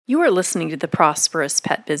You are listening to the Prosperous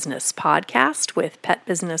Pet Business Podcast with pet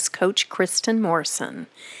business coach Kristen Morrison,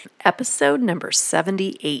 episode number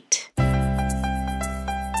 78.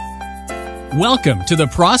 Welcome to the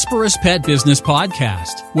Prosperous Pet Business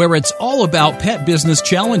Podcast, where it's all about pet business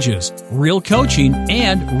challenges, real coaching,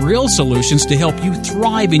 and real solutions to help you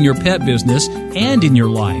thrive in your pet business and in your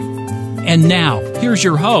life. And now, here's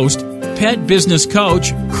your host, pet business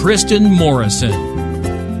coach Kristen Morrison.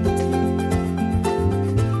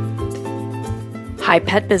 Hi,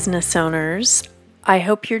 pet business owners. I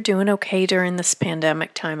hope you're doing okay during this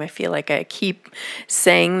pandemic time. I feel like I keep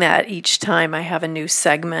saying that each time I have a new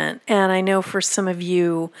segment. And I know for some of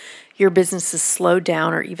you, your business has slowed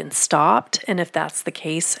down or even stopped. And if that's the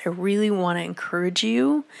case, I really want to encourage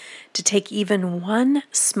you to take even one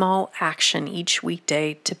small action each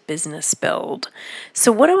weekday to business build.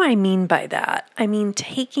 So what do I mean by that? I mean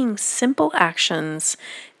taking simple actions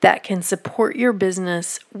that can support your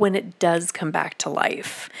business when it does come back to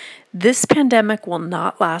life. This pandemic will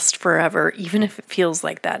not last forever, even if it feels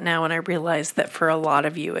like that now. And I realize that for a lot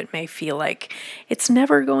of you, it may feel like it's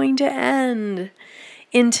never going to end.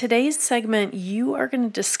 In today's segment, you are going to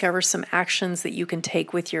discover some actions that you can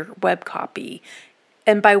take with your web copy.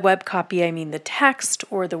 And by web copy, I mean the text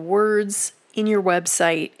or the words in your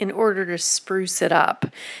website in order to spruce it up.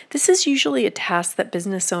 This is usually a task that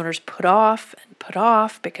business owners put off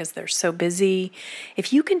because they're so busy.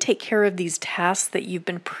 If you can take care of these tasks that you've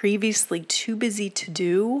been previously too busy to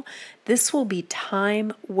do, this will be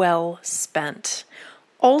time well spent.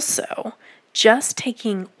 Also, just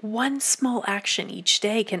taking one small action each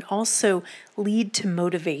day can also lead to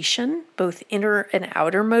motivation, both inner and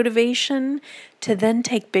outer motivation, to then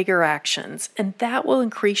take bigger actions. And that will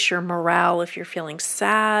increase your morale if you're feeling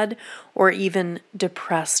sad or even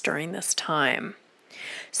depressed during this time.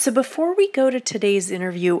 So before we go to today's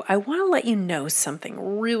interview, I want to let you know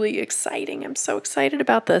something really exciting. I'm so excited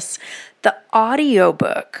about this. The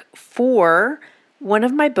audiobook for one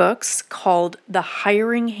of my books called The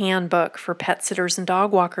Hiring Handbook for Pet Sitters and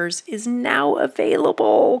Dog Walkers is now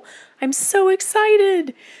available. I'm so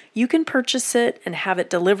excited. You can purchase it and have it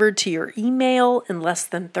delivered to your email in less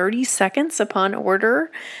than 30 seconds upon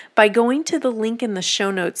order by going to the link in the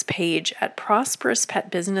show notes page at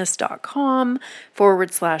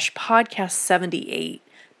prosperouspetbusiness.com/podcast 78.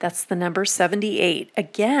 That's the number 78.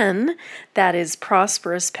 Again, that is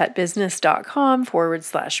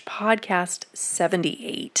prosperouspetbusiness.com/podcast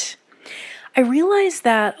 78. I realize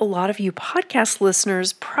that a lot of you podcast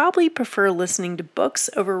listeners probably prefer listening to books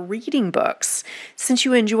over reading books since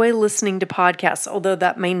you enjoy listening to podcasts, although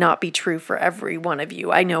that may not be true for every one of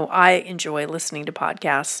you. I know I enjoy listening to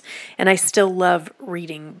podcasts and I still love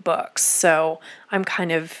reading books. So I'm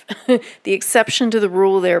kind of the exception to the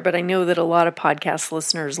rule there, but I know that a lot of podcast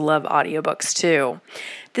listeners love audiobooks too.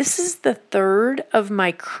 This is the third of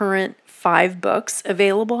my current 5 books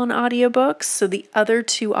available on audiobooks. So the other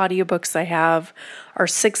 2 audiobooks I have are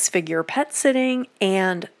 6-Figure Pet Sitting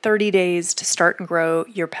and 30 Days to Start and Grow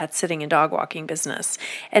Your Pet Sitting and Dog Walking Business.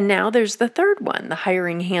 And now there's the third one, The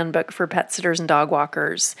Hiring Handbook for Pet Sitters and Dog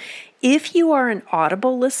Walkers. If you are an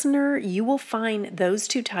Audible listener, you will find those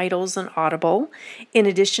 2 titles on Audible, in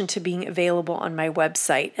addition to being available on my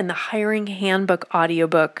website. And the Hiring Handbook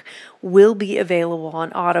audiobook will be available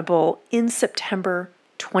on Audible in September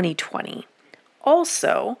 2020.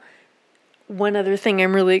 Also, one other thing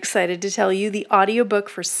I'm really excited to tell you, the audiobook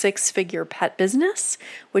for 6-Figure Pet Business,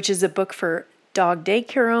 which is a book for dog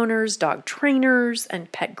daycare owners, dog trainers,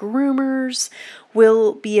 and pet groomers,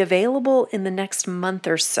 will be available in the next month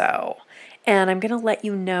or so. And I'm going to let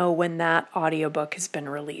you know when that audiobook has been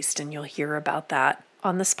released, and you'll hear about that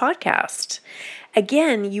on this podcast.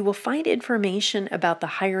 Again, you will find information about the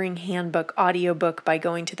Hiring Handbook audiobook by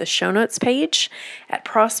going to the show notes page at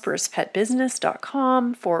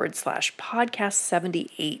prosperouspetbusiness.com/podcast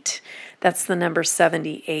 78. That's the number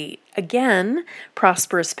 78. Again,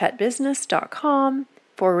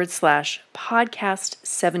 prosperouspetbusiness.com/podcast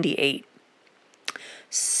 78.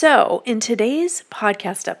 So, in today's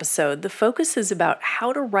podcast episode, the focus is about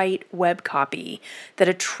how to write web copy that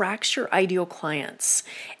attracts your ideal clients.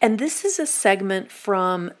 And this is a segment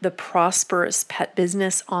from the Prosperous Pet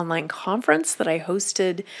Business online conference that I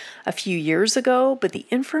hosted a few years ago, but the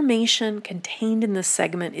information contained in this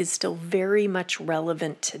segment is still very much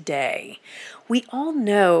relevant today. We all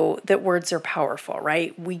know that words are powerful,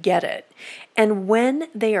 right? We get it. And when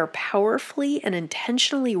they are powerfully and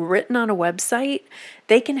intentionally written on a website,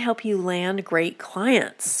 they can help you land great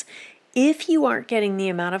clients. If you aren't getting the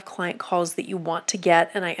amount of client calls that you want to get,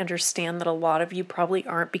 and I understand that a lot of you probably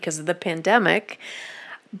aren't because of the pandemic,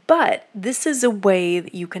 But this is a way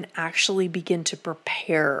that you can actually begin to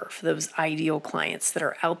prepare for those ideal clients that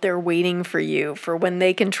are out there waiting for you for when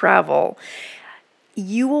they can travel.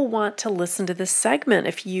 You will want to listen to this segment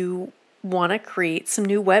if you want to create some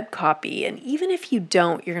new web copy. And even if you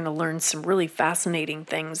don't, you're going to learn some really fascinating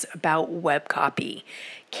things about web copy.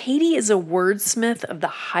 Katie is a wordsmith of the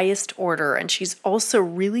highest order, and she's also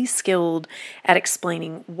really skilled at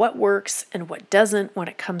explaining what works and what doesn't when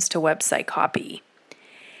it comes to website copy.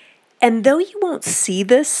 And though you won't see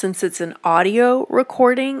this since it's an audio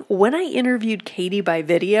recording, when I interviewed Katie by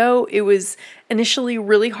video, it was initially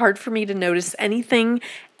really hard for me to notice anything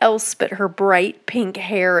else but her bright pink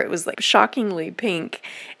hair. It was like shockingly pink,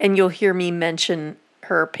 and you'll hear me mention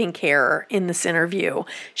her pink hair in this interview.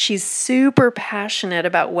 She's super passionate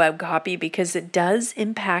about web copy because it does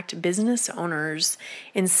impact business owners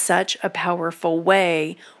in such a powerful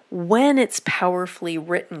way when it's powerfully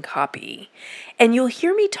written copy. And you'll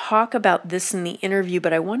hear me talk about this in the interview,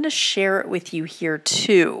 but I wanted to share it with you here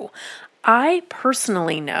too. I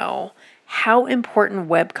personally know how important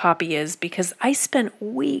web copy is because I spent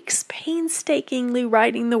weeks painstakingly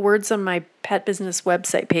writing the words on my pet business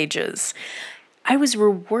website pages. I was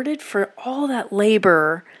rewarded for all that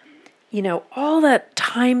labor, all that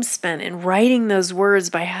time spent in writing those words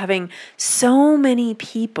by having so many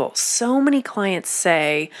people, so many clients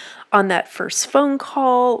say on that first phone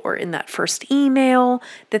call or in that first email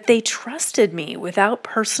that they trusted me without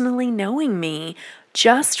personally knowing me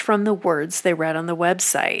just from the words they read on the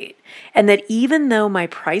website. And that even though my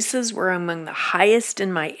prices were among the highest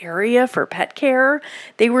in my area for pet care,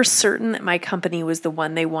 they were certain that my company was the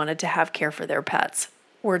one they wanted to have care for their pets.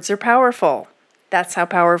 Words are powerful. That's how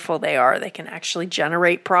powerful they are. They can actually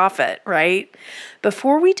generate profit, right?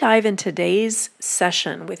 Before we dive into today's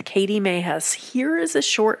session with Katie Mayhus, here is a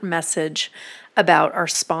short message about our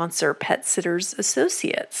sponsor, Pet Sitters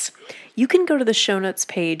Associates. You can go to the show notes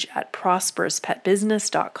page at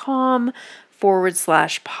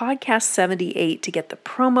prosperouspetbusiness.com/podcast78 to get the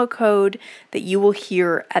promo code that you will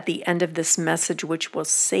hear at the end of this message, which will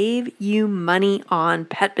save you money on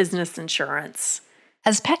pet business insurance.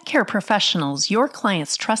 As pet care professionals, your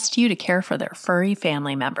clients trust you to care for their furry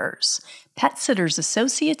family members. Pet Sitters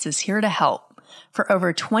Associates is here to help. For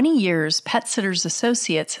over 20 years, Pet Sitters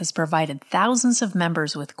Associates has provided thousands of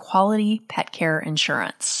members with quality pet care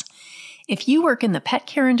insurance. If you work in the pet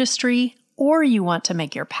care industry, or you want to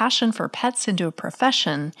make your passion for pets into a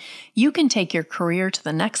profession, you can take your career to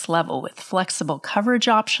the next level with flexible coverage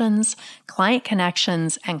options, client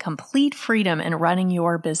connections, and complete freedom in running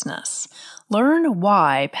your business. Learn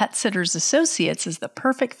why Pet Sitters Associates is the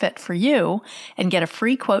perfect fit for you and get a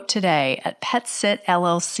free quote today at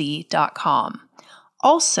PetSitLLC.com.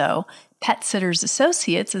 Also, Pet Sitters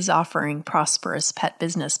Associates is offering Prosperous Pet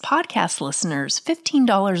Business podcast listeners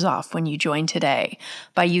 $15 off when you join today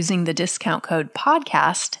by using the discount code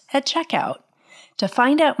PODCAST at checkout. To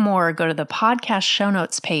find out more, go to the podcast show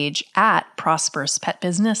notes page at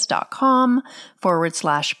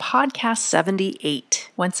ProsperousPetBusiness.com/podcast78.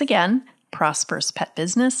 Once again,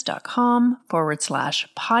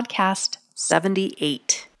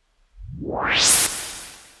 ProsperousPetBusiness.com/podcast78.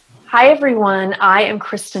 Hi, everyone. I am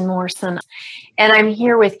Kristen Morrison, and I'm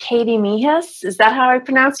here with Katie Mayhus. Is that how I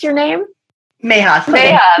pronounce your name? Mayhus.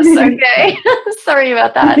 Okay. Sorry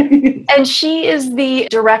about that. And she is the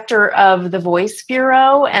director of the Voice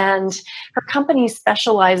Bureau, and her company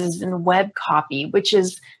specializes in web copy, which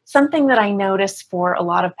is something that I notice for a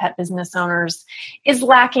lot of pet business owners is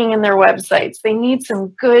lacking in their websites. They need some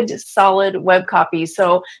good, solid web copy.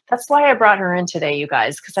 So that's why I brought her in today, you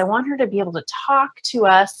guys, because I want her to be able to talk to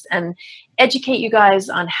us and educate you guys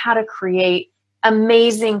on how to create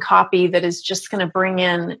amazing copy that is just going to bring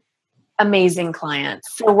in amazing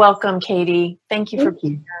clients. So welcome, Katie. Thank you for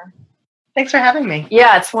being here. Thanks for having me.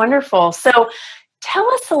 Yeah, it's wonderful. So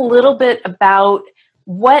tell us a little bit about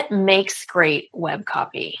what makes great web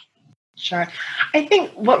copy. Sure. I think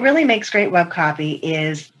what really makes great web copy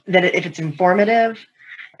is that if it's informative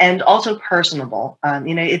and also personable.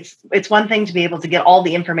 It's one thing to be able to get all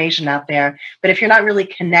the information out there, but if you're not really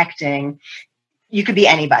connecting, you could be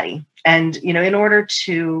anybody. And, in order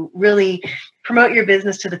to really promote your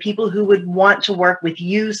business to the people who would want to work with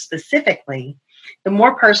you specifically, the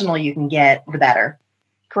more personal you can get, the better.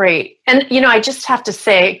 Great. And, I just have to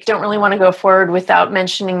say, I don't really want to go forward without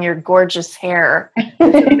mentioning your gorgeous hair.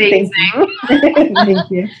 It's amazing. Thank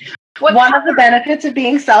you. One of the benefits of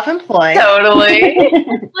being self-employed. Totally.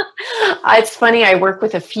 It's funny. I work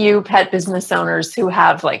with a few pet business owners who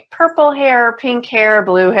have like purple hair, pink hair,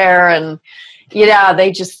 blue hair, and Yeah,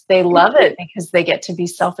 they love it because they get to be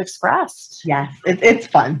self-expressed. Yes, it's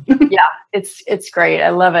fun. Yeah, it's great. I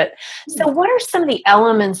love it. So what are some of the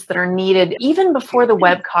elements that are needed even before the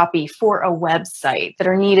web copy for a website that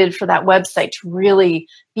are needed for that website to really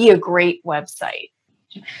be a great website?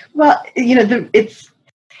 Well, it's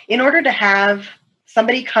in order to have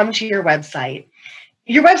somebody come to your website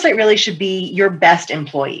really should be your best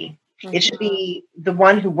employee. Mm-hmm. It should be the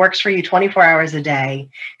one who works for you 24 hours a day,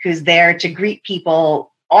 who's there to greet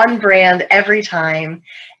people on brand every time.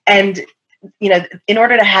 And, in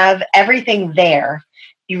order to have everything there,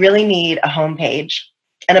 you really need a homepage,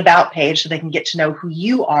 an about page so they can get to know who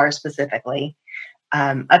you are specifically,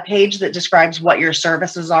 a page that describes what your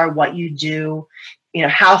services are, what you do,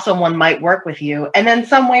 how someone might work with you, and then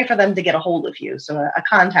some way for them to get a hold of you. So a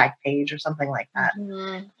contact page or something like that.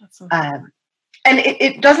 Mm-hmm. And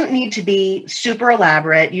it doesn't need to be super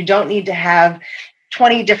elaborate. You don't need to have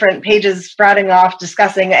 20 different pages sprouting off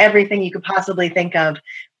discussing everything you could possibly think of.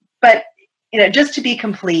 But, just to be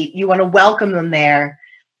complete, you want to welcome them there,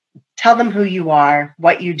 tell them who you are,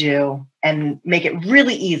 what you do, and make it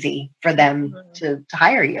really easy for them to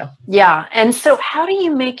hire you. Yeah. And so how do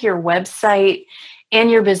you make your website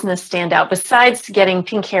and your business stand out besides getting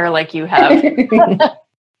pink hair like you have?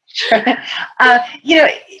 Sure.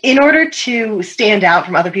 In order to stand out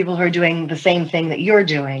from other people who are doing the same thing that you're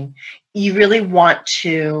doing, you really want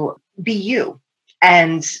to be you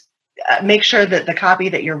and make sure that the copy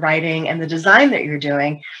that you're writing and the design that you're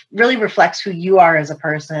doing really reflects who you are as a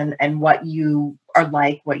person and what you are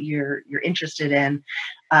like, what you're interested in,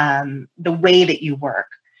 the way that you work.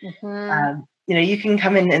 Mm-hmm. You can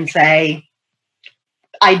come in and say,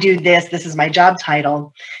 I do this. This is my job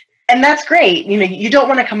title. And that's great. You don't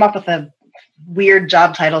want to come up with a weird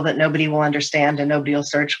job title that nobody will understand and nobody will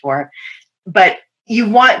search for. But you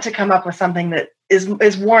want to come up with something that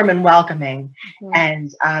is warm and welcoming.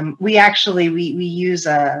 Mm-hmm. And we use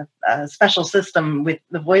a special system with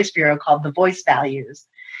the Voice Bureau called the Voice Values.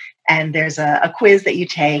 And there's a quiz that you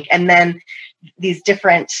take, and then these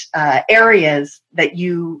different areas that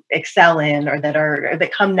you excel in or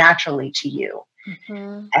that come naturally to you.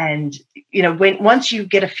 Mm-hmm. And once you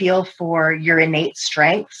get a feel for your innate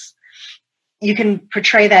strengths, you can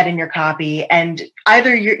portray that in your copy, and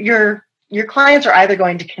either your clients are either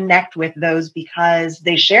going to connect with those because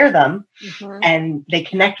they share them, mm-hmm. and they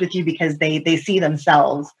connect with you because they see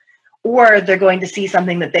themselves, or they're going to see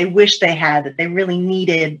something that they wish they had, that they really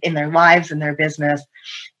needed in their lives and their business,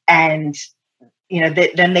 and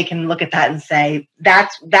then they can look at that and say, that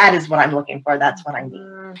is what I'm looking for. That's what I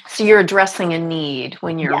need. So you're addressing a need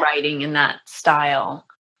when you're writing in that style.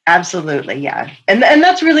 Absolutely. Yeah. And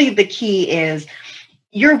that's really the key is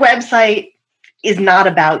your website is not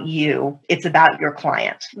about you. It's about your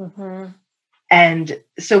client. Mm-hmm. And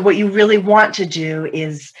so what you really want to do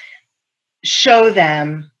is show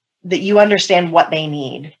them that you understand what they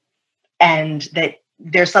need and that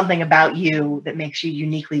there's something about you that makes you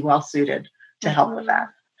uniquely well suited to help with that.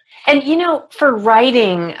 And, for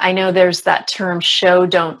writing, I know there's that term show,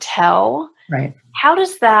 don't tell. Right. How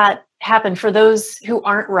does that happen for those who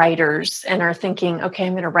aren't writers and are thinking, okay,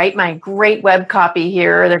 I'm going to write my great web copy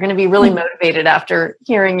here. They're going to be really motivated after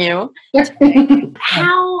hearing you.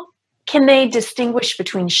 How can they distinguish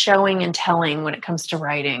between showing and telling when it comes to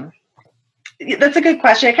writing? That's a good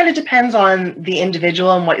question. It kind of depends on the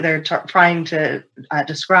individual and what they're trying to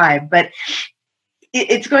describe. But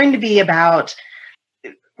it's going to be about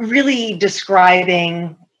really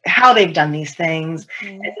describing how they've done these things,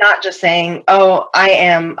 and not just saying, oh, I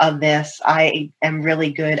am of this. I am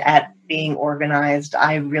really good at being organized.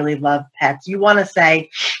 I really love pets. You want to say,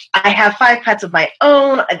 I have 5 pets of my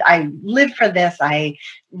own. I live for this. I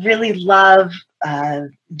really love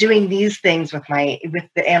doing these things with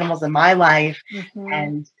the animals in my life. Mm-hmm.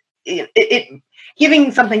 And it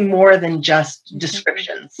giving something more than just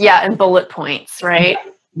descriptions. Yeah, and bullet points, right?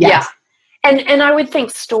 Yes. Yeah. And I would think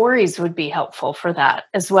stories would be helpful for that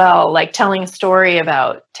as well, like telling a story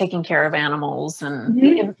about taking care of animals and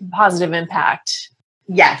mm-hmm. positive impact.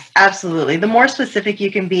 Yes, absolutely. The more specific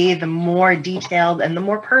you can be, the more detailed and the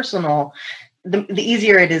more personal, the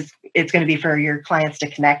easier it's going to be for your clients to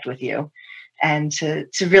connect with you and to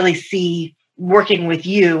really see working with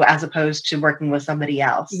you as opposed to working with somebody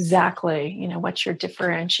else. Exactly. What's your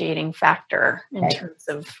differentiating factor in terms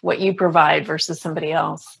of what you provide versus somebody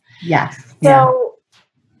else? Yes. So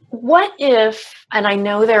what if, and I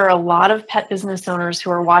know there are a lot of pet business owners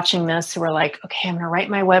who are watching this who are like, okay, I'm going to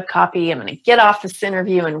write my web copy. I'm going to get off this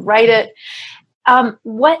interview and write it.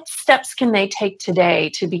 What steps can they take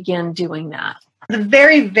today to begin doing that? The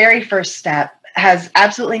very, very first step has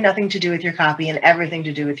absolutely nothing to do with your copy and everything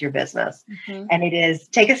to do with your business. Mm-hmm. And it is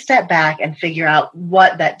take a step back and figure out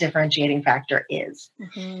what that differentiating factor is.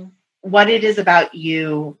 Mm-hmm. What it is about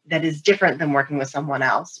you that is different than working with someone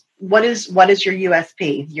else. What is your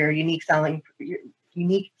USP, your unique selling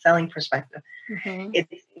perspective? Mm-hmm.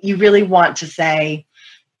 You really want to say,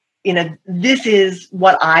 this is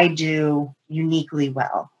what I do uniquely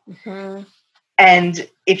well. Mm-hmm. And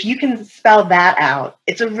if you can spell that out,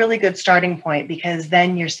 it's a really good starting point, because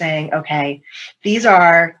then you're saying, okay,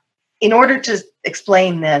 in order to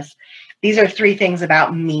explain this, these are 3 things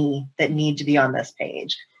about me that need to be on this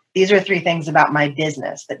page. These are 3 things about my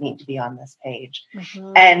business that need to be on this page.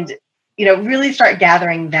 Mm-hmm. And, really start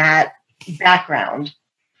gathering that background.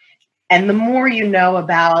 And the more you know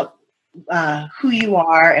about who you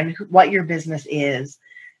are and what your business is,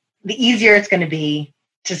 the easier it's going to be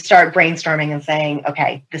to start brainstorming and saying,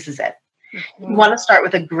 okay, this is it. Mm-hmm. You want to start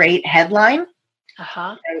with a great headline,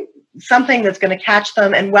 something that's going to catch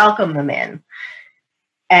them and welcome them in.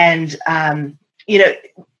 And,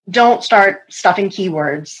 don't start stuffing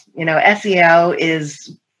keywords. SEO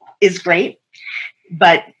is great,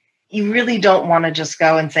 but you really don't want to just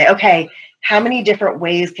go and say, okay, how many different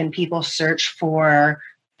ways can people search for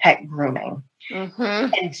pet grooming?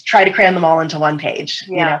 Mm-hmm. And try to cram them all into one page.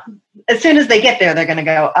 Yeah. As soon as they get there, they're going to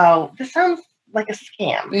go, oh, this sounds like a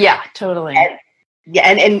scam. Yeah, totally.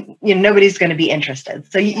 And nobody's going to be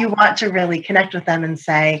interested. So you want to really connect with them and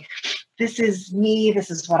say, this is me. This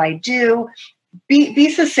is what I do. Be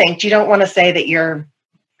succinct. You don't want to say that you're,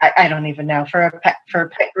 I don't even know, for pet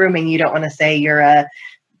grooming, you don't want to say you're a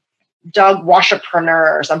dog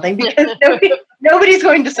washapreneur or something, because nobody's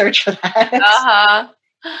going to search for that.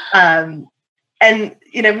 Uh-huh. And,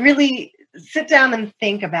 really sit down and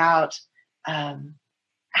think about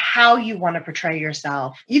how you want to portray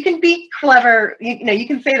yourself. You can be clever, you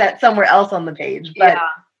can say that somewhere else on the page, but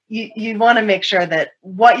you want to make sure that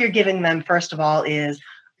what you're giving them, first of all, is,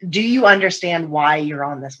 do you understand why you're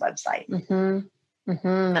on this website? Mm-hmm.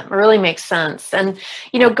 Mm-hmm. That really makes sense. And,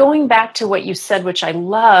 going back to what you said, which I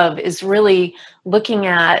love, is really looking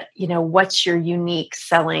at, what's your unique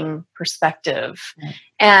selling perspective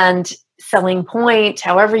and selling point,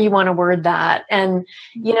 however you want to word that. And,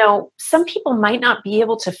 some people might not be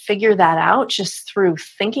able to figure that out just through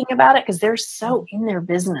thinking about it, because they're so in their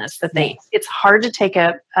business that it's hard to take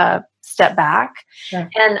a step back. Sure.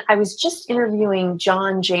 And I was just interviewing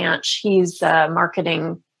John Janch. He's a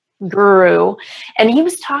marketing guru. And he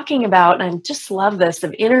was talking about, and I just love this,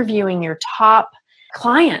 of interviewing your top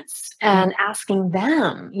clients and asking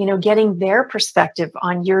them, getting their perspective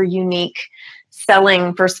on your unique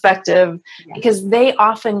selling perspective, because they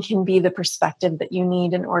often can be the perspective that you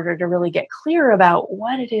need in order to really get clear about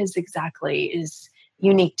what it is exactly is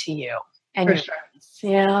unique to you. And For sure.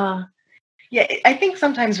 Yeah. Yeah, I think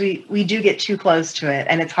sometimes we do get too close to it,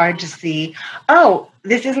 and it's hard to see, oh,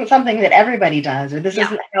 this isn't something that everybody does, or this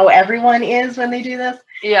isn't how everyone is when they do this.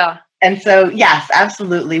 Yeah. And so, yes,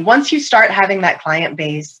 absolutely. Once you start having that client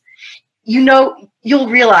base, you'll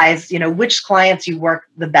realize, which clients you work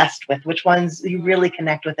the best with, which ones you really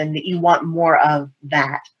connect with, and that you want more of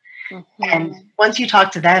that. Mm-hmm. And once you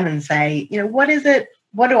talk to them and say, what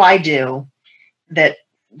do I do that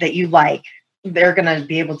you like? They're going to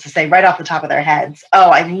be able to say right off the top of their heads,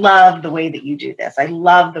 oh, I love the way that you do this. I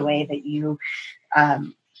love the way that you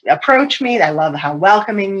approach me. I love how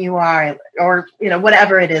welcoming you are, or,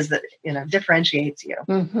 whatever it is that, differentiates you.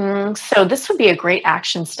 Mm-hmm. So this would be a great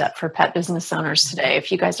action step for pet business owners today.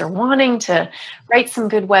 If you guys are wanting to write some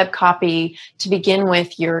good web copy to begin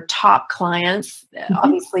with your top clients,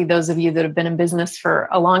 obviously those of you that have been in business for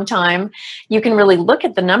a long time, you can really look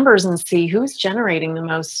at the numbers and see who's generating the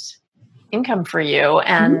most income for you,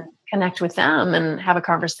 and connect with them and have a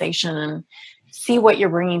conversation and see what you're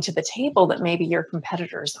bringing to the table that maybe your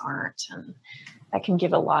competitors aren't. And that can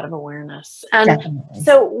give a lot of awareness. And Definitely.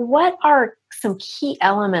 So what are some key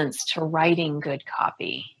elements to writing good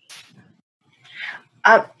copy?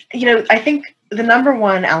 I think the number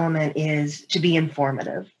one element is to be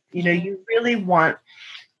informative. You really want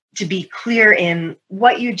to be clear in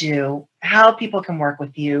what you do, how people can work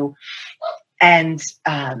with you, and,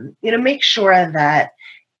 make sure that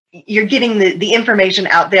you're getting the information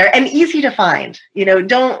out there and easy to find.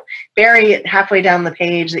 Don't bury it halfway down the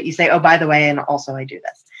page that you say, oh, by the way, and also I do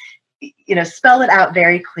this. Spell it out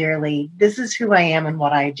very clearly. This is who I am and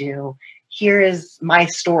what I do. Here is my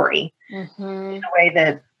story, in a way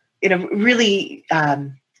that, really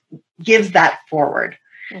gives that forward.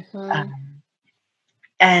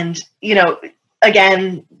 And,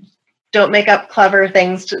 again, Don't make up clever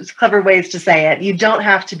ways to say it. You don't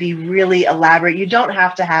have to be really elaborate. You don't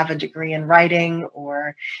have to have a degree in writing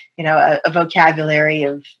or, a vocabulary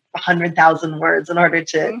of 100,000 words in order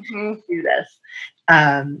to do this.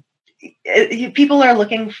 People are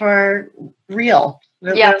looking for real.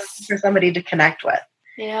 They're looking for somebody to connect with.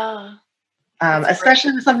 Yeah.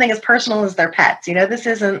 Especially with something as personal as their pets. You this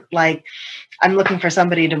isn't like I'm looking for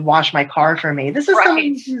somebody to wash my car for me. This is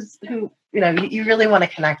someone who you really want to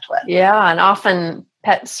connect with. Yeah. And often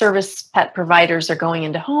pet providers are going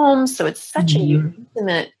into homes. So it's such a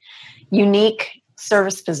intimate, unique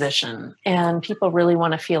service position. And people really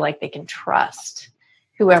want to feel like they can trust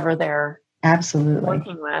whoever they're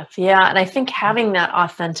working with. Yeah. And I think having that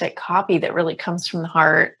authentic copy that really comes from the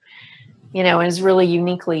heart, is really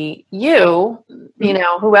uniquely you,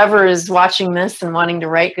 whoever is watching this and wanting to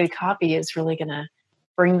write good copy is really going to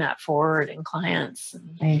bring that forward in clients.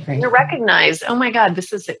 And to recognize, oh my God,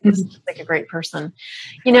 this is like a great person.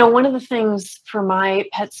 One of the things for my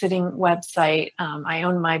pet sitting website, I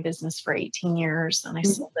owned my business for 18 years and I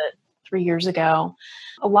sold it 3 years ago.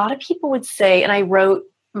 A lot of people would say, and I wrote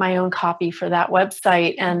my own copy for that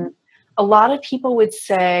website, and a lot of people would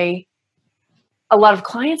say, a lot of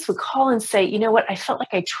clients would call and say, you know what, I felt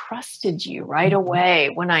like I trusted you right away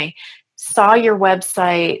when I saw your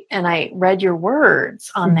website and I read your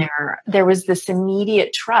words on there. There was this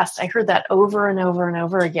immediate trust. I heard that over and over and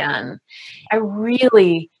over again. I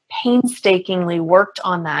really painstakingly worked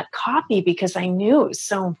on that copy because I knew it was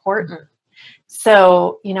so important.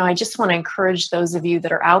 So, I just want to encourage those of you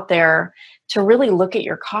that are out there to really look at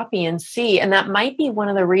your copy and see. And that might be one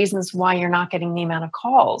of the reasons why you're not getting the amount of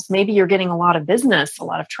calls. Maybe you're getting a lot of business, a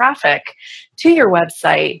lot of traffic to your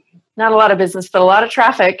website. Not a lot of business, but a lot of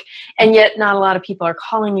traffic. And yet not a lot of people are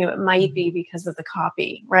calling you. It might be because of the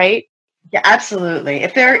copy, right? Yeah, absolutely.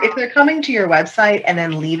 If they're coming to your website and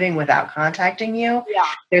then leaving without contacting you,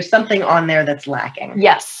 there's something on there that's lacking.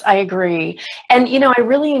 Yes, I agree. And, I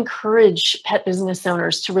really encourage pet business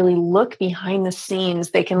owners to really look behind the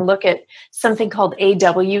scenes. They can look at something called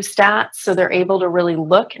AW stats. So they're able to really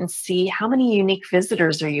look and see how many unique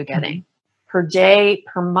visitors are you getting per day,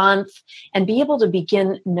 per month, and be able to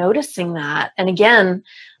begin noticing that. And again,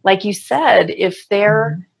 like you said, if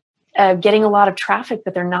they're getting a lot of traffic,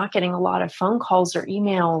 but they're not getting a lot of phone calls or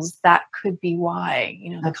emails, that could be why,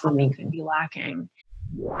 the copy could be lacking.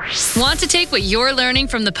 Want to take what you're learning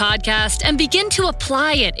from the podcast and begin to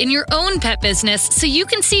apply it in your own pet business so you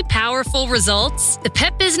can see powerful results? The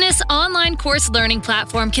Pet Business online course learning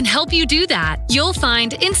platform can help you do that. You'll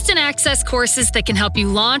find instant access courses that can help you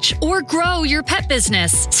launch or grow your pet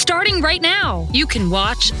business, starting right now. You can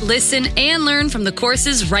watch, listen, and learn from the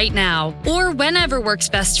courses right now, or whenever works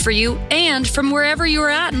best for you and from wherever you're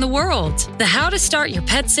at in the world. The How to Start Your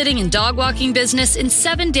Pet Sitting and Dog Walking Business in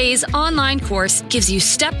 7 Days online course gives you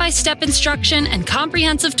step-by-step instruction and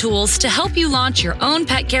comprehensive tools to help you launch your own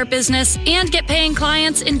pet care business and get paying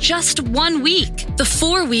clients in just 1 week. The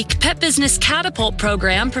 4-week Pet Business Catapult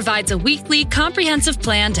program provides a weekly comprehensive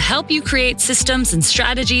plan to help you create systems and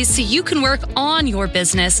strategies so you can work on your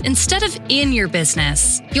business instead of in your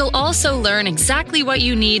business. You'll also learn exactly what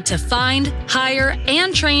you need to find, hire,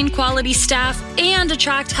 and train quality staff and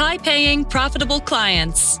attract high-paying, profitable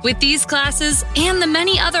clients. With these classes and the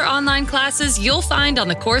many other online classes you'll find on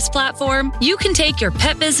the course platform, you can take your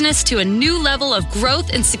pet business to a new level of growth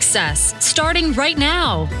and success, starting right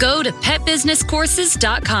now. Go to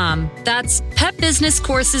petbusinesscourses.com. That's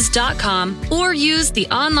petbusinesscourses.com, or use the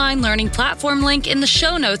online learning platform link in the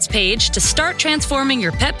show notes page to start transforming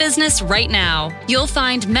your pet business right now. You'll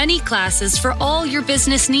find many classes for all your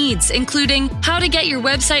business needs, including how to get your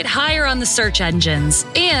website higher on the search engines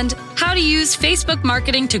and how to use Facebook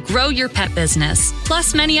marketing to grow your pet business,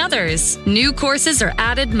 plus many others. New courses are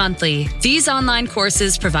added monthly. These online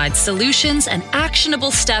courses provide solutions and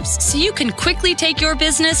actionable steps so you can quickly take your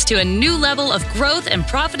business to a new level of growth and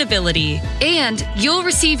profitability. And you'll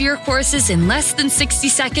receive your courses in less than 60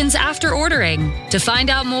 seconds after ordering. To find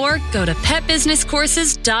out more, go to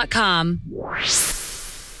petbusinesscourses.com.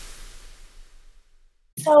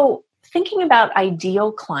 So, thinking about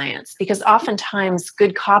ideal clients, because oftentimes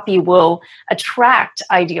good copy will attract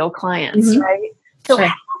ideal clients, right? So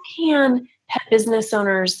how can pet business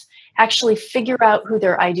owners actually figure out who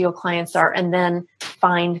their ideal clients are and then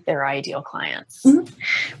find their ideal clients?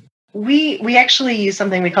 We actually use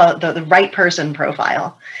something we call it the right person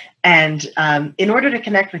profile. And in order to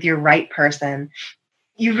connect with your right person,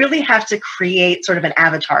 you really have to create sort of an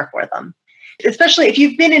avatar for them. especially if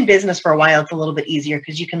you've been in business for a while, it's a little bit easier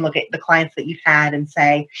because you can look at the clients that you've had and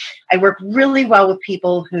say, I work really well with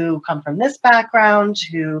people who come from this background,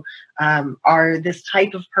 who are this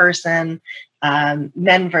type of person,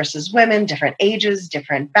 men versus women, different ages,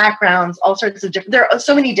 different backgrounds, all sorts of different, there are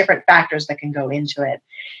so many different factors that can go into it.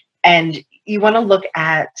 And you want to look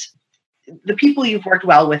at the people you've worked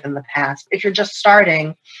well with in the past. If you're just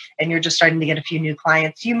starting and you're just starting to get a few new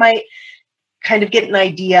clients, you might kind of get an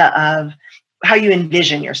idea of how you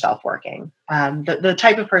envision yourself working, the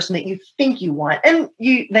type of person that you think you want, and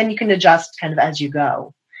then you can adjust kind of as you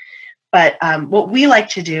go. But what we like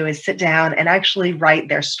to do is sit down and actually write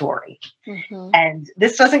their story. Mm-hmm. And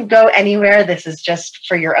this doesn't go anywhere. This is just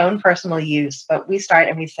for your own personal use. But we start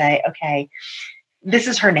and we say, okay, this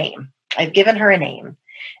is her name. I've given her a name.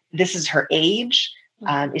 This is her age.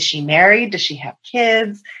 Is she married? Does she have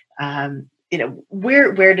kids?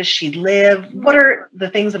 Where does she live? What are the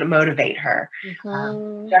things that motivate her?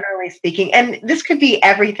 Mm-hmm. Generally speaking, and this could be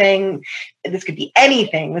everything. This could be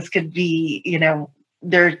anything. This could be,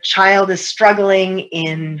 their child is struggling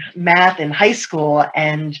in math in high school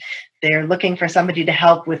and they're looking for somebody to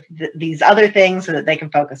help with these other things so that they can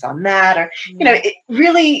focus on that, or,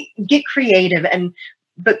 really get creative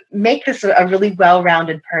but make this a really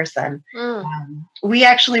well-rounded person.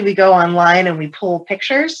 We go online and we pull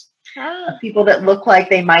pictures of people that look like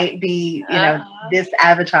they might be, this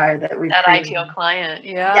avatar that we've that created. ideal client.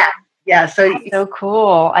 Yeah. Yeah. So that's so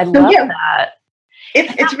cool. I love that.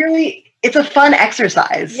 It's a fun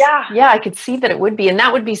exercise. Yeah, I could see that it would be. And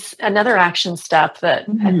that would be another action step that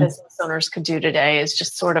business owners could do today, is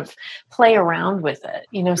just sort of play around with it.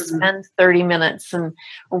 Spend 30 minutes and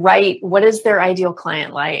write, what is their ideal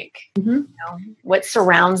client like? Mm-hmm. What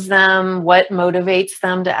surrounds them? What motivates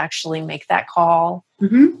them to actually make that call?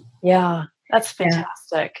 Mm-hmm. Yeah, that's fantastic.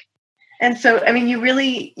 Yeah. And so,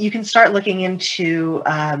 you can start looking into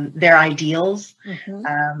their ideals.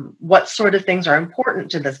 Mm-hmm. What sort of things are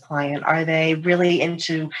important to this client? Are they really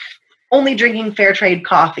into only drinking fair trade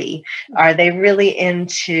coffee? Are they really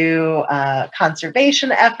into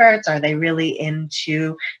conservation efforts? Are they really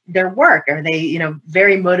into their work? Are they,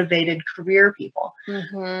 very motivated career people?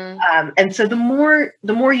 Mm-hmm. And so the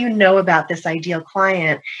more you know about this ideal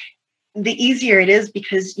client, the easier it is,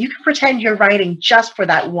 because you can pretend you're writing just for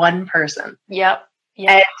that one person. Yep.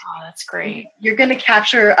 Yeah. That's great. You're going to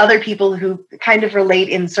capture other people who kind of relate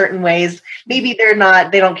in certain ways. Maybe they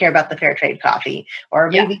don't care about the fair trade coffee,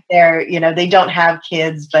 or maybe they're, they don't have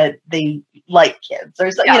kids, but they like kids,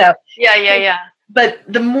 or so, Yeah. But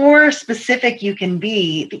the more specific you can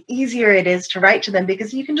be, the easier it is to write to them,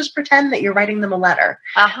 because you can just pretend that you're writing them a letter.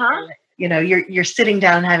 You're sitting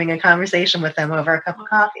down and having a conversation with them over a cup of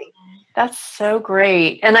coffee. That's so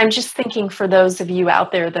great. And I'm just thinking, for those of you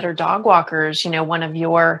out there that are dog walkers, one of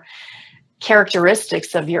your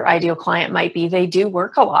characteristics of your ideal client might be they do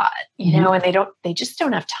work a lot, and they just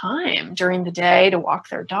don't have time during the day to walk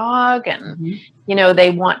their dog. And,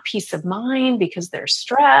 they want peace of mind because they're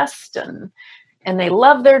stressed, and they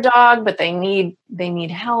love their dog, but they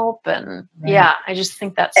need help. And I just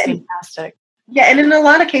think that's fantastic. Yeah. And in a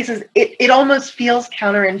lot of cases, it almost feels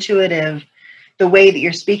counterintuitive, the way that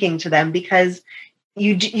you're speaking to them, because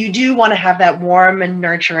you do want to have that warm and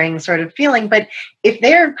nurturing sort of feeling. But if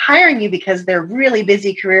they're hiring you because they're really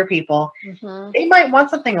busy career people, they might want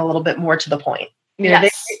something a little bit more to the point. They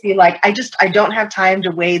might be like, I don't have time to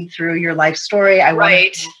wade through your life story.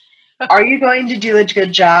 Are you going to do a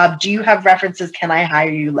good job? Do you have references? Can I hire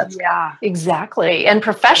you? Let's go. Yeah, exactly. And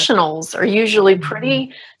professionals are usually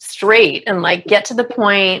pretty straight and get to the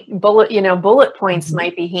point. Bullet points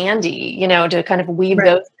might be handy, to kind of weave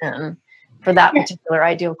those in for that particular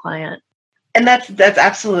ideal client. And that's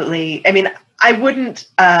absolutely, I wouldn't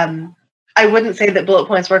say that bullet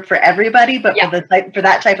points work for everybody, but for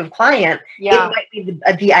that type of client, it might be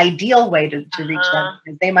the ideal way to reach them,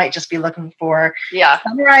 because they might just be looking for,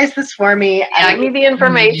 summarize this for me. I need the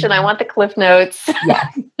information. I want the Cliff Notes. Yeah.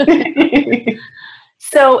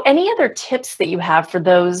 So any other tips that you have for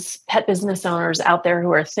those pet business owners out there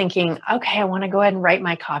who are thinking, okay, I want to go ahead and write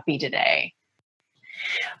my copy today?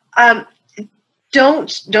 Don't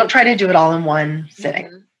try to do it all in one sitting.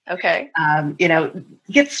 Mm-hmm. Okay.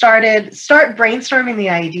 Get started, start brainstorming the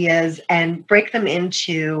ideas and break them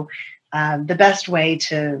into the best way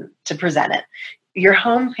to present it. Your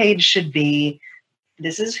homepage should be,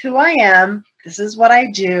 this is who I am, this is what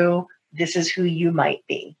I do, this is who you might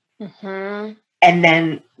be. Mm-hmm. And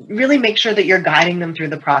then really make sure that you're guiding them through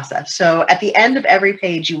the process. So at the end of every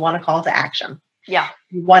page, you want a call to action. Yeah.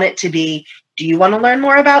 You want it to be, do you want to learn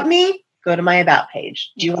more about me? Go to my about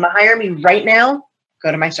page. Do you want to hire me right now?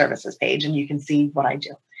 Go to my services page and you can see what I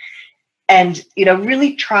do. and,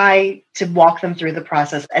 really try to walk them through the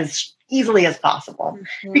process as easily as possible,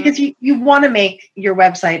 because you want to make your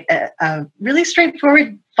website a really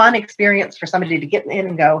straightforward, fun experience for somebody to get in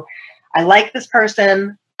and go, I like this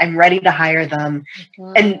person, I'm ready to hire them,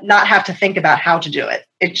 and not have to think about how to do it.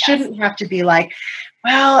 It shouldn't have to be like,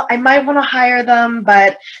 well, I might want to hire them,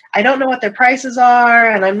 but I don't know what their prices are,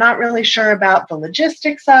 and I'm not really sure about the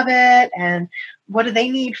logistics of it, and what do they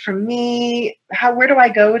need from me? Where do I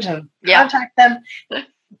go to contact them?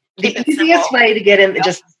 The easiest way to get in,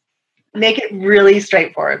 just make it really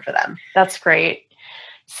straightforward for them. That's great.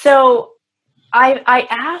 So I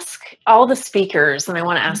ask all the speakers, and I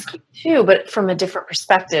want to ask you too, but from a different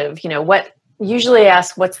perspective, usually I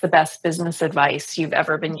ask, what's the best business advice you've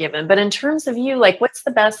ever been given? But in terms of you, like, what's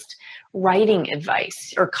the best writing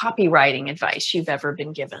advice or copywriting advice you've ever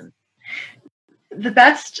been given? The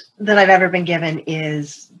best that I've ever been given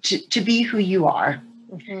is to be who you are.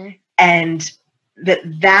 And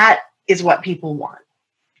that is what people want.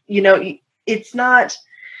 It's not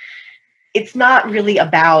really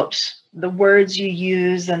about the words you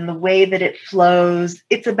use and the way that it flows.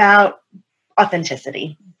 It's about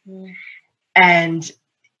authenticity. And,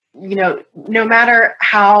 no matter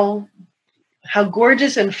how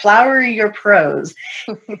gorgeous and flowery your prose,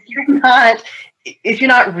 if you're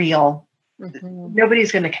not real,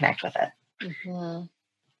 nobody's going to connect with it.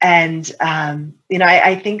 And,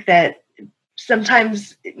 I think that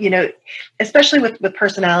sometimes, especially with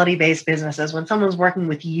personality-based businesses, when someone's working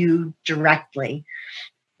with you directly,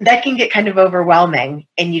 that can get kind of overwhelming,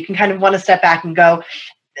 and you can kind of want to step back and go,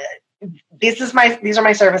 these are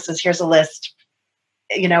my services, here's a list,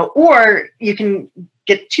 or you can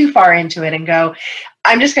get too far into it and go,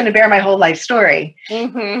 I'm just going to bear my whole life story.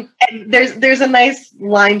 And there's a nice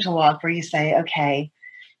line to walk where you say, okay,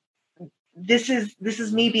 this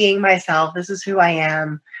is me being myself. This is who I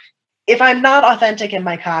am. If I'm not authentic in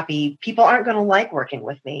my copy, people aren't going to like working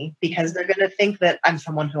with me, because they're going to think that I'm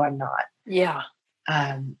someone who I'm not. Yeah.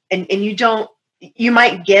 And you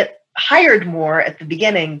might get hired more at the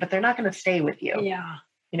beginning, but they're not going to stay with you. Yeah.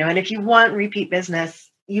 And if you want repeat business,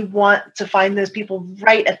 you want to find those people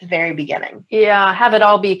right at the very beginning. Yeah. Have it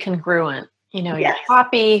all be congruent, your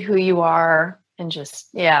copy, who you are, and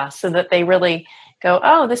just, so that they really go,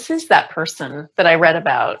 oh, this is that person that I read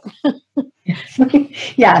about.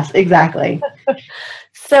 Yes, exactly.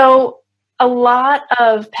 So a lot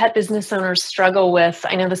of pet business owners struggle with,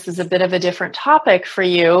 I know this is a bit of a different topic for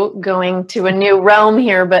you, going to a new realm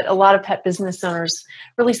here, but a lot of pet business owners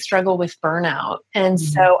really struggle with burnout. And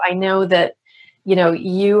so I know that,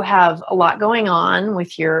 you have a lot going on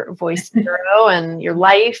with your Voice Bureau and your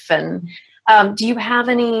life. And do you have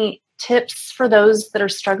any tips for those that are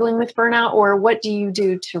struggling with burnout, or what do you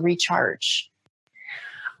do to recharge?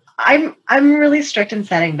 I'm really strict in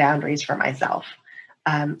setting boundaries for myself.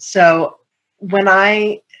 So when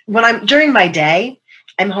I'm during my day,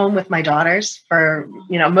 I'm home with my daughters for,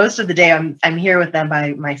 most of the day I'm here with them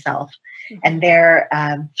by myself, and they're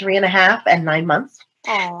 3.5 and 9 months.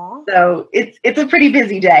 Aww. So it's a pretty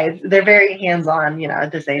busy day. They're very hands-on,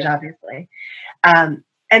 at this age, obviously. And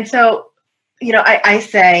so, I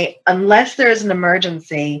say, unless there's an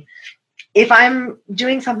emergency, if I'm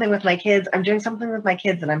doing something with my kids, I'm doing something with my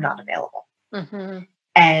kids and I'm not available.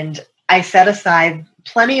 And I set aside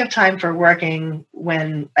plenty of time for working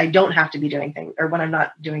when I don't have to be doing things, or when I'm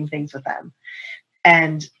not doing things with them.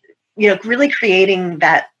 And, really creating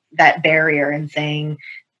that barrier and saying,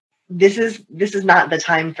 this is not the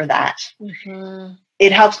time for that.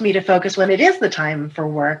 It helps me to focus when it is the time for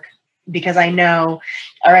work, because I know,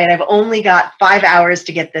 all right, I've only got 5 hours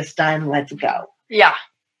to get this done. Let's go. Yeah.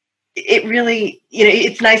 It really,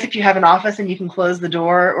 it's nice if you have an office and you can close the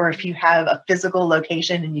door, or if you have a physical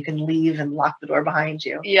location and you can leave and lock the door behind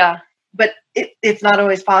you. Yeah. But it's not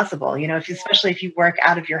always possible, especially if you work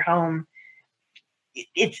out of your home.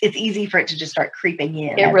 It's easy for it to just start creeping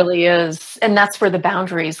in. It really is. And that's where the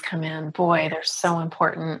boundaries come in. Boy, they're so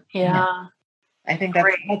important. Yeah. I think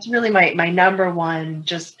that's really my number one.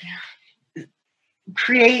 Just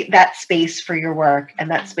create that space for your work and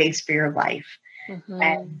that space for your life.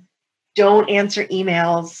 And don't answer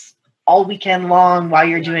emails all weekend long while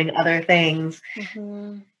you're doing other things,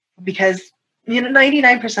 because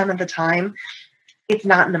 99% of the time it's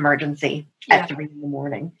not an emergency at 3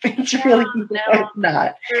 a.m. It's really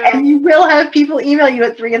not. True. And you will have people email you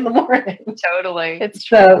at 3 a.m. Totally. It's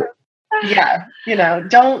true. So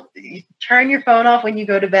don't turn your phone off when you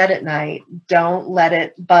go to bed at night. Don't let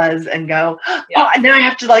it buzz and go, oh, now I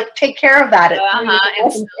have to take care of that.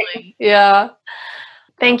 Instantly. Yeah.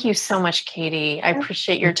 Thank you so much, Katie. I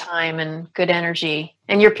appreciate your time and good energy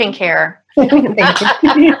and your pink hair. Thank you.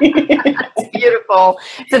 It's beautiful.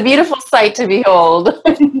 It's a beautiful sight to behold.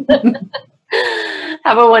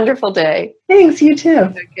 Have a wonderful day. Thanks, you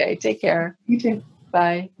too. Okay, take care. You too.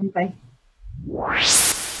 Bye. Bye.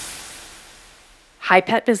 Hi,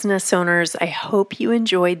 pet business owners. I hope you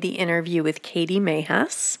enjoyed the interview with Katie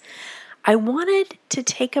Mayhus. I wanted to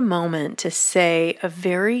take a moment to say a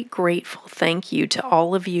very grateful thank you to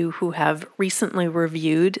all of you who have recently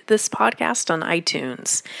reviewed this podcast on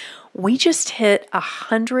iTunes. We just hit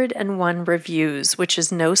 101 reviews, which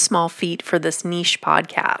is no small feat for this niche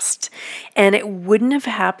podcast. And it wouldn't have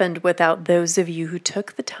happened without those of you who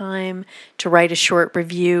took the time to write a short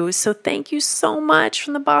review. So thank you so much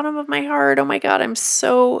from the bottom of my heart. Oh my God, I'm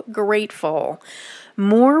so grateful.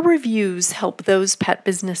 More reviews help those pet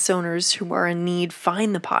business owners who are in need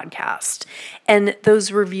find the podcast. And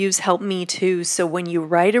those reviews help me too. So when you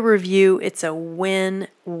write a review, it's a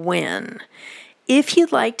win-win. If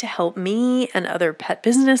you'd like to help me and other pet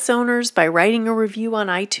business owners by writing a review on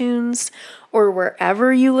iTunes or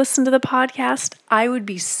wherever you listen to the podcast, I would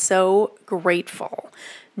be so grateful.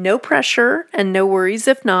 No pressure and no worries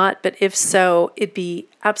if not, but if so, it'd be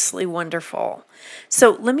absolutely wonderful.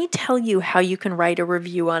 So let me tell you how you can write a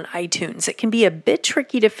review on iTunes. It can be a bit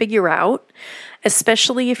tricky to figure out,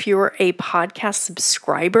 especially if you're a podcast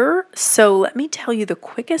subscriber. So let me tell you the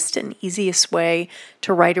quickest and easiest way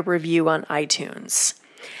to write a review on iTunes.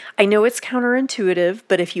 I know it's counterintuitive,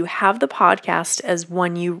 but if you have the podcast as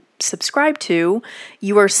one you subscribe to,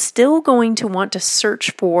 you are still going to want to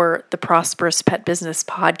search for the Prosperous Pet Business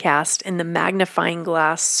Podcast in the magnifying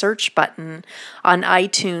glass search button on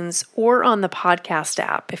iTunes or on the podcast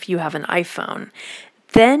app if you have an iPhone.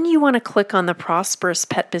 Then you want to click on the Prosperous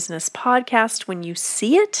Pet Business Podcast when you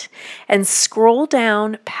see it and scroll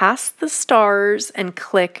down past the stars and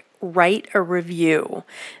click Write a Review.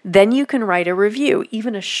 Then you can write a review.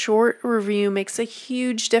 Even a short review makes a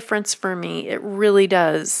huge difference for me. It really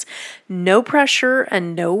does. No pressure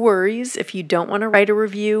and no worries if you don't want to write a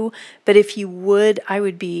review, but if you would, I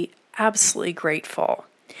would be absolutely grateful.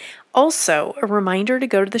 Also, a reminder to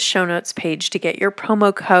go to the show notes page to get your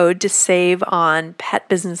promo code to save on pet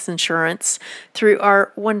business insurance through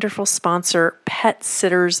our wonderful sponsor, Pet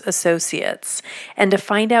Sitters Associates, and to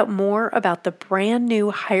find out more about the brand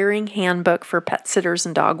new Hiring Handbook for Pet Sitters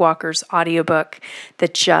and Dog Walkers audiobook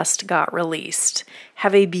that just got released.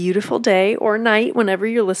 Have a beautiful day or night whenever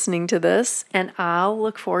you're listening to this, and I'll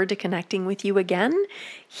look forward to connecting with you again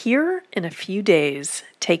here in a few days.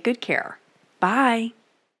 Take good care. Bye.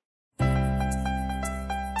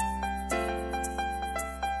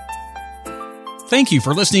 Thank you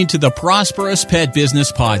for listening to the Prosperous Pet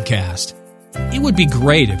Business Podcast. It would be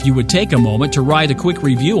great if you would take a moment to write a quick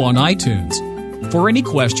review on iTunes. For any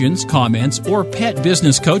questions, comments, or pet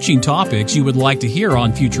business coaching topics you would like to hear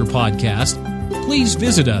on future podcasts, please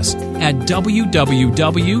visit us at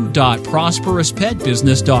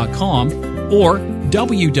www.prosperouspetbusiness.com or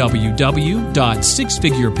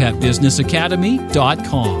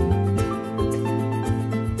www.sixfigurepetbusinessacademy.com.